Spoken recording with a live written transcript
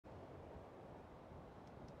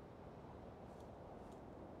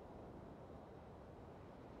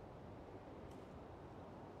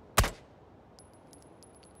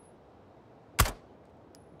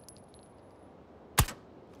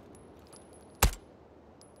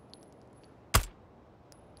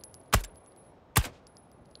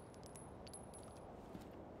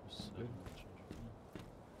good.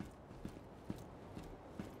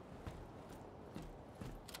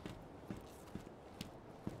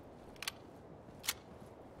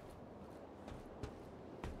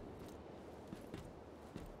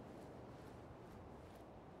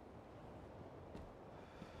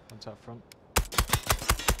 Contact front.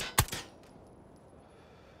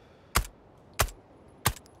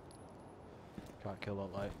 Can't kill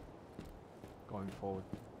that light. Going forward,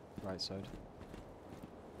 right side.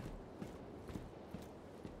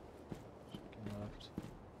 Checking left.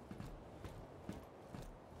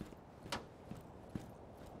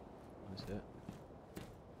 That's it.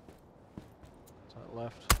 Contact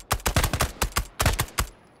left.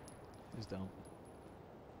 He's down.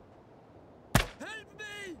 Help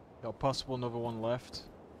me! Got possible another one left.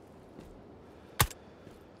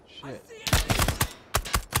 Shit.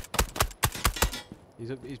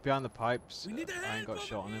 He's behind the pipes. We need a I ain't got help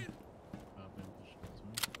shot on over him.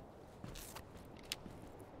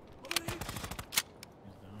 Over here.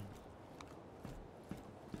 He's down.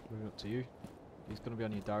 Moving up to you. He's gonna be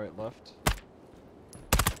on your direct left.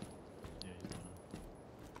 Yeah, he's down.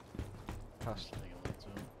 Past. Taking a left too.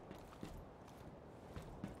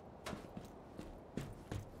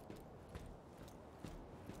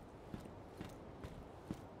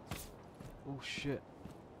 Oh shit.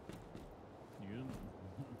 You good?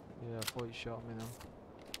 Yeah, I thought you shot me now.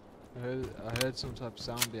 I heard some type of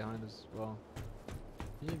sound behind us as well.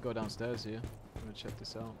 You can go downstairs here. I'm gonna check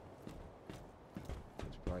this out.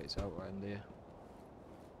 It's bright, it's out right in there.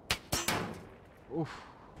 Oof.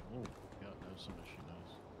 Oh, God knows somebody she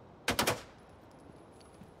knows.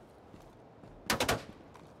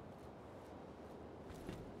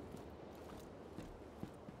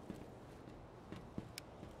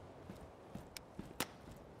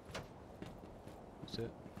 That's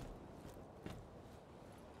it.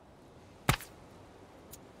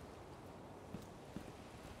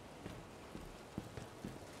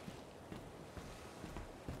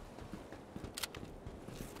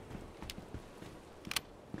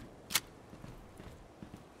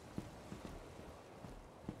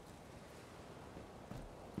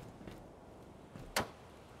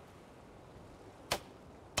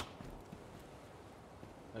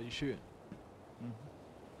 Are you shooting? Mm-hmm.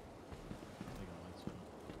 Taking a light too.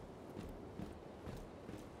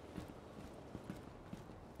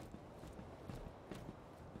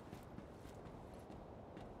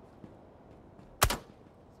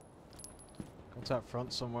 Contact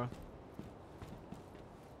front somewhere.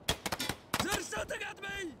 They're shooting at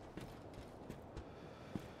me!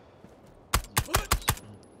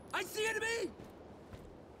 I see enemy!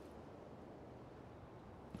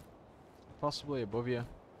 Possibly above you.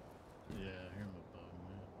 Yeah, I hear him above me.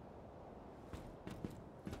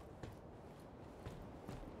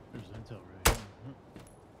 There's intel right here.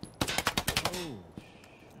 Oh,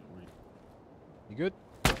 shit. Wait. You good?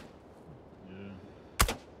 Yeah.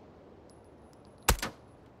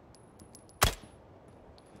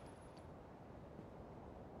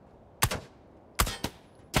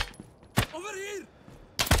 Over here!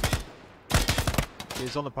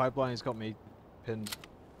 He's on the pipeline, he's got me pinned.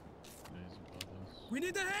 Yeah, he's above us. We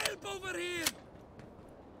need a help over here!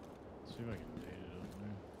 See if I can nade it up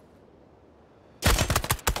there.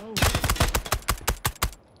 Oh!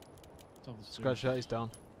 It's off the Scratch stairs. that, he's down.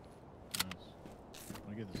 Nice. Can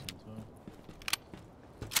I get this intel?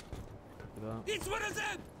 Copy that. It's one of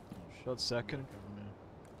them! Oh, shit. Shot second. Cover me.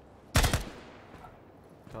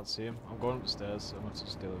 Can't see him. I'm going upstairs, I'm going to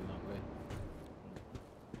steal him that way.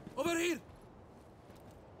 Over here!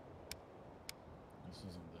 This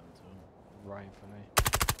isn't the intel. Right in front of me.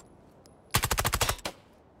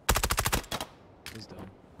 He's down.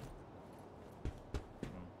 Oh,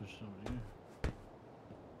 push somebody.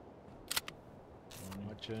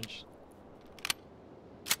 I changed.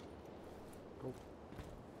 Go.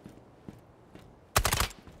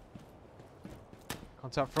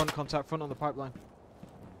 Contact front on the pipeline.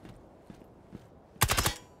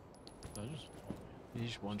 I just You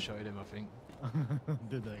just one-shotted him, I think.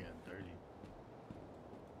 did that again, dirty.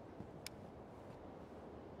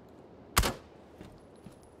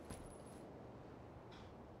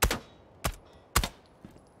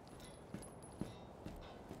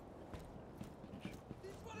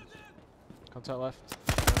 It's one of them! Contact left.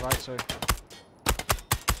 Right, sorry.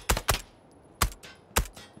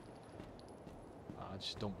 I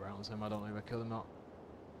just dump rounds him, I don't know if I kill him or not.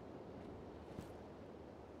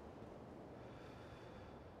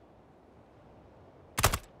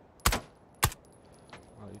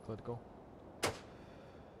 Alright, you clear to go.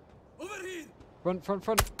 Over here! Front!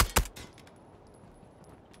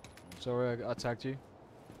 Sorry, I tagged you.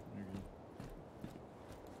 You're good.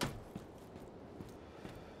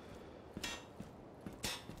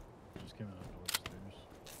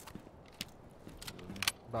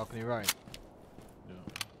 Balcony right. Yeah.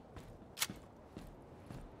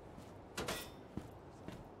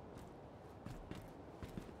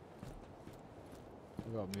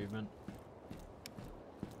 We got movement.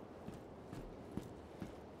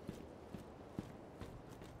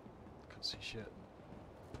 Can't see shit.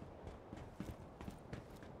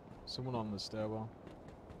 Someone on the stairwell.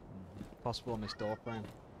 Possible on this door frame.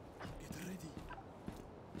 Get ready.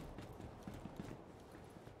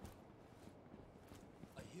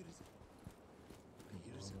 I hear it. I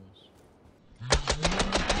hear it.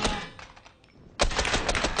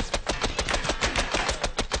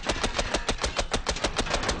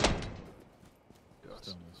 It's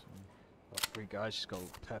down this one. Got 3 guys just got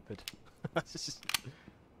peppered.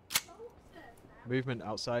 Movement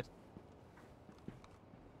outside.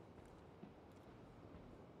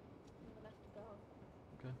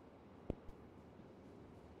 Okay.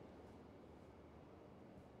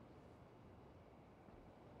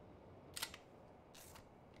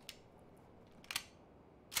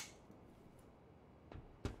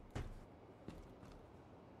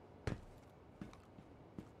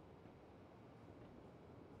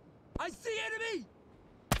 I see enemy!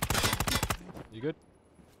 You good?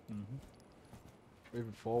 Mm-hmm.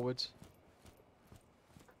 Moving forwards.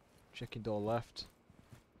 Checking door left.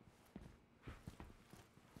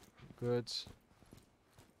 Good.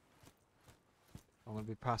 I'm gonna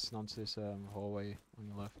be passing onto this hallway on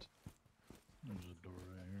your left. There's a door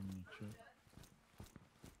right here. I'm gonna check.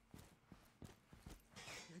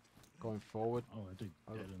 Going forward. Oh, I did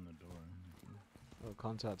Oh. dead in the door. Got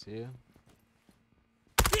contact here.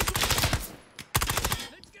 Let's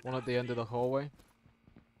get One out at the end of the hallway.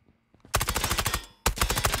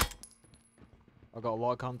 I got a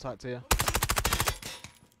lot of contact here.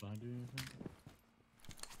 Behind you, you think?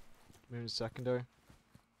 Moving secondary.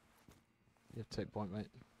 You have to take point, mate.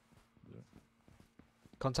 Yeah.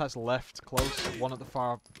 Contact's left, close. One at the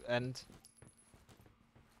far end.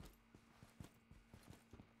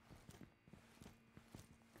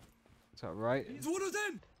 Is that right? It's one of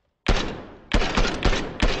them!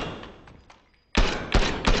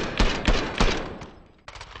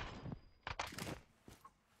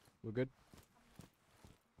 We're good.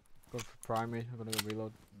 Going for primary. I'm gonna go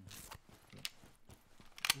reload.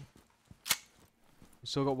 We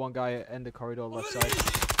still got one guy at end of corridor left Over side. here!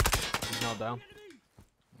 He's now down.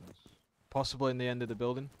 Nice. Possibly in the end of the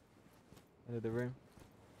building. End of the room.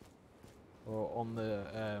 Or on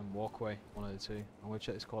the walkway. One of the two. I'm gonna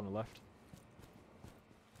check this corner left.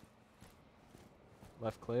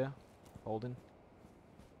 Left clear. Holding.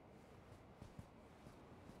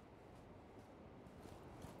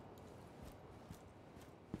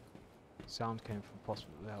 Sound came from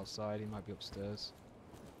possibly outside. He might be upstairs.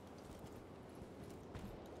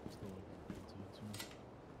 Still looking into it too.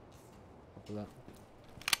 Copy that.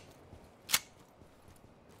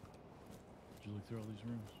 Did you look through all these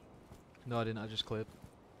rooms? No, I didn't. I just cleared.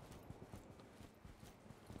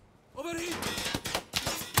 Over here!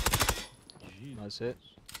 Jesus. That's it.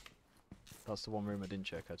 That's the one room I didn't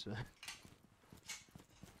check actually.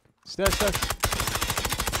 Stairs, stairs.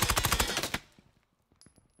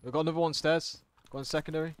 We've got another one stairs. Going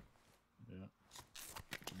secondary. Yeah.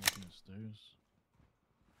 I'm looking at stairs.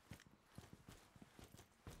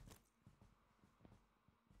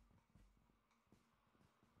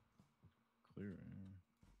 Clear right here.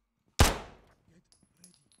 Get ready.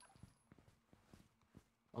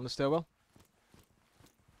 On the stairwell.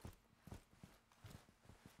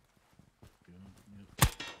 Good. Yep.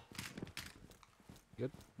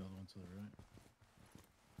 Good. Another one to the right.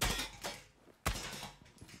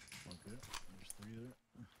 Okay. There's 3 there.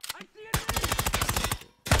 I see enemy!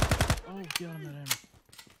 Oh, get him at him.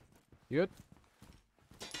 You good?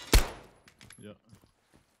 Yeah.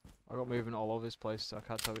 I got moving all over this place. So I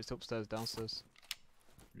can't tell if it's upstairs, downstairs.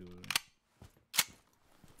 Reloading.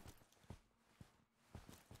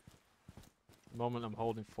 The moment I'm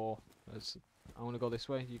holding 4. I'm gonna go this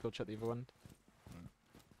way. You go check the other end. Right.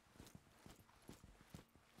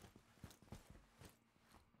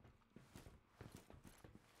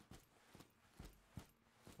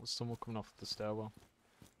 There's someone coming off the stairwell.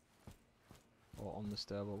 Or on the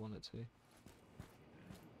stairwell, one or two.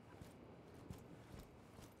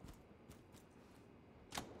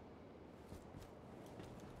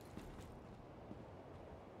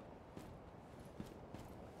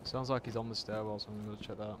 Sounds like he's on the stairwell, so I'm gonna go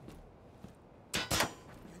check that out. Get ready.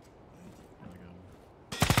 I got him.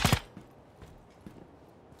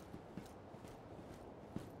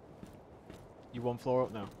 You 1 floor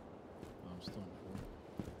up now? I'm still on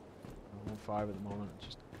 4. I'm on 5 at the moment,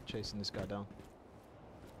 just chasing this guy down.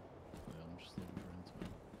 Yeah, I'm just looking for intel.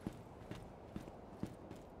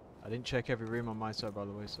 didn't check every room on my side, by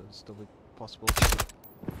the way, so it's still be possible.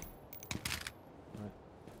 Right.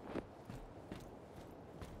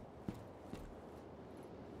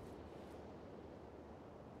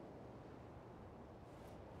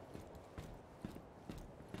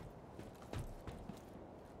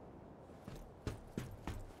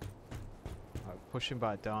 Right, pushing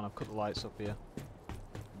back down. I've cut the lights up here.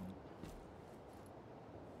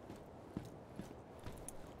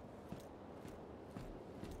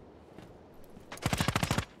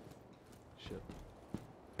 Shit.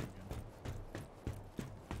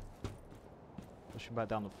 Pushing back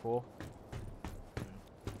down to 4.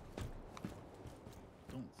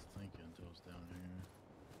 Don't think until it's down here.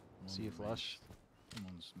 I'm on See your the main flash. I'm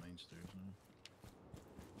on the main stairs now.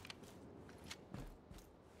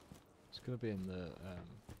 It's gonna be in the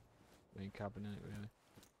main cabin, ain't it, really?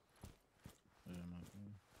 Yeah, might be.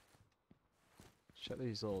 Check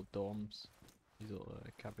these little dorms, these little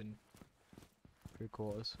cabin crew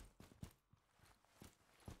quarters.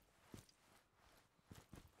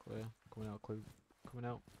 Clear, coming out, clue, coming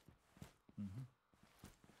out. Mm-hmm.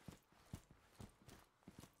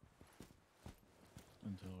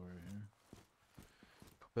 Until right here.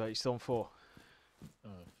 Copy that, you're still on 4.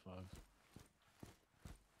 5.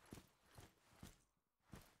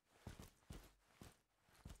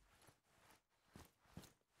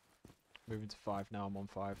 Moving to 5 now, I'm on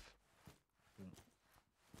 5.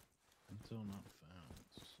 Until not found.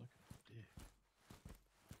 Suck a dick.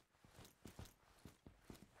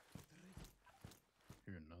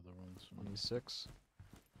 Here another one. On the 6.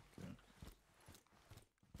 Okay.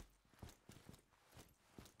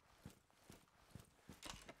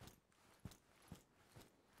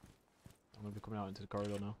 I'm gonna be coming out into the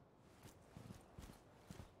corridor now.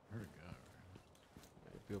 I heard a guy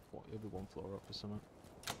right It'll be one floor up or something.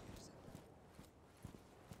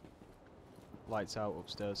 Lights out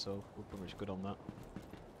upstairs, so we're pretty much good on that.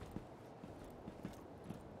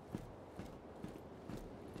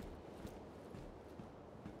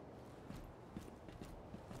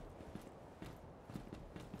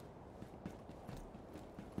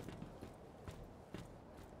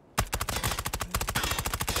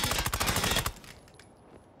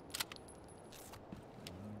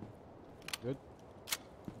 Good.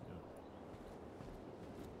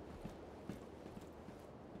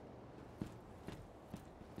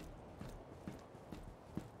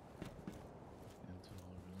 Until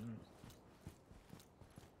over there.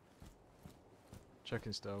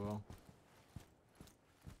 Checking stairwell.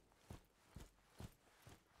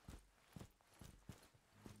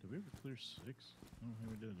 Did we ever clear 6? I don't think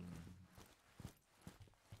we did.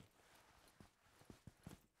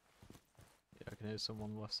 Yeah, I can hear someone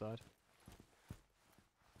on the left side.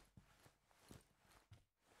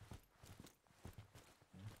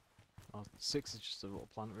 Oh, 6 is just a little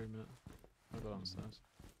plant room, innit? I'll go downstairs.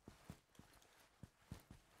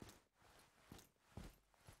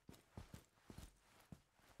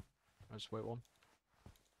 I'll just wait 1.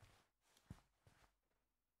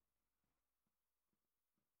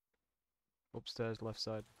 Upstairs, left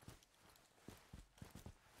side.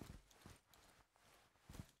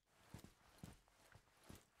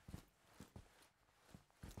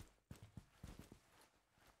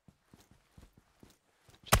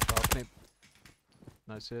 Check balcony.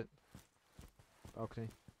 Nice hit. Balcony.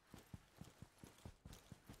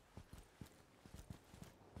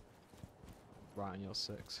 Right on your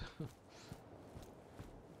 6. I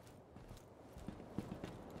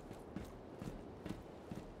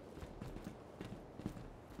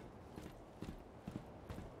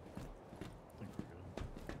think we're good.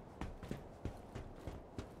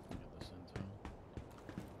 Get this intel.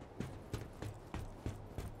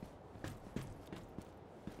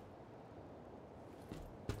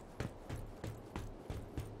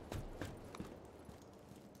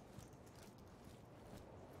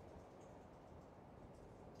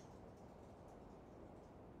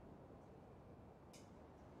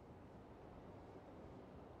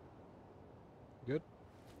 Good?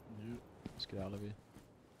 Yeah. Let's get out of here.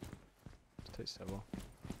 Let's take stairwell.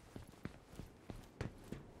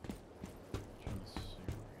 Trying to see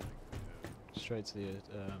where we're gonna go. Straight to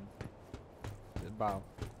the bow.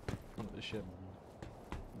 Front of the ship.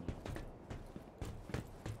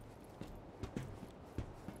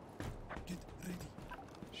 Get ready.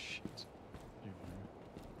 Shit.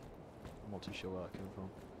 I'm not too sure where that came from.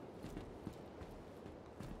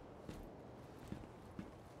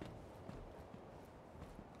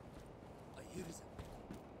 I hear them.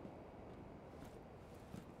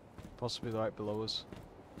 Possibly right below us.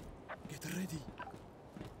 Get ready.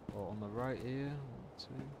 Or on the right here. 1, 2.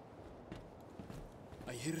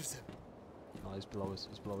 I hear them. Oh, Oh, he's below us.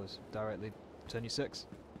 He's below us. Directly. Turn your 6.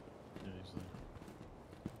 Yeah, easily.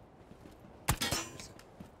 Here's it.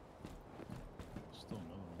 Still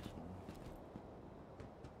another one somewhere.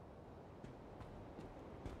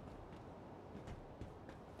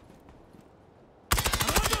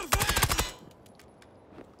 Another fire!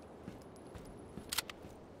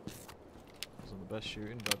 He's on the best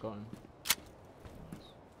shooting, but I got him. Nice.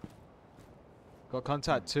 Got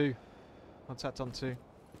contact 2. Contact on 2.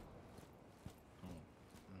 Oh,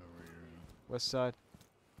 over here. West side.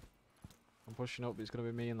 I'm pushing up, it's gonna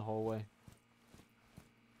be me in the hallway.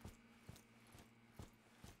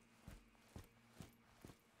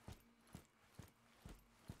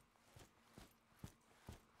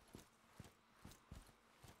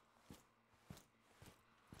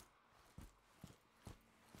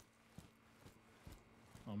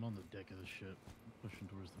 I'm on the deck of the ship, pushing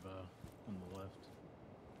towards the bow on the left.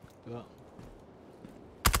 Yeah.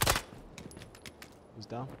 He's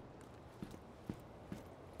down.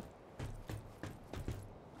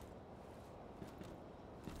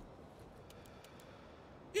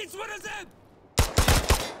 It's one of them!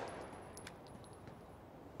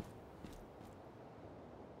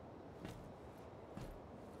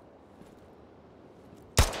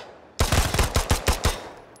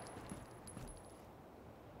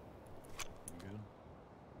 You good?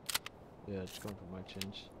 Yeah, just going for my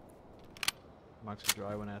change. Max was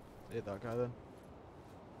dry when I hit that guy then.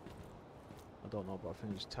 I don't know, but I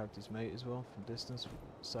think I just tagged his mate as well from distance,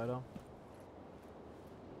 side arm.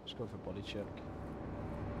 Just go for body check.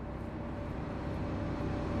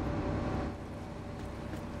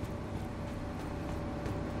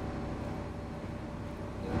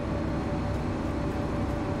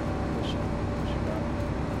 Push it back.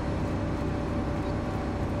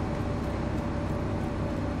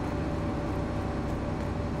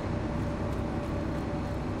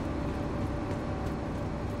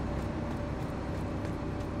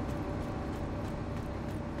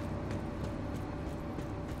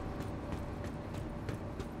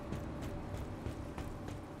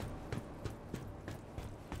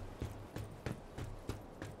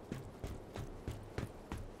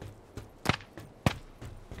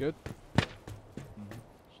 Good.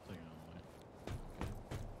 Just taking it away.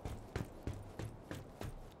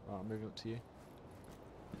 Right, I'm moving up to you.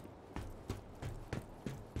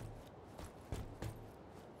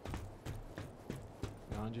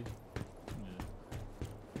 Behind you. Yeah.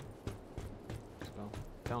 Let's go.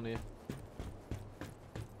 Down here.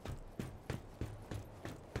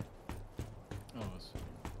 Oh, I see.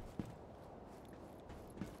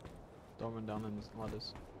 Don't run down in the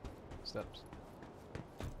ladders. Steps.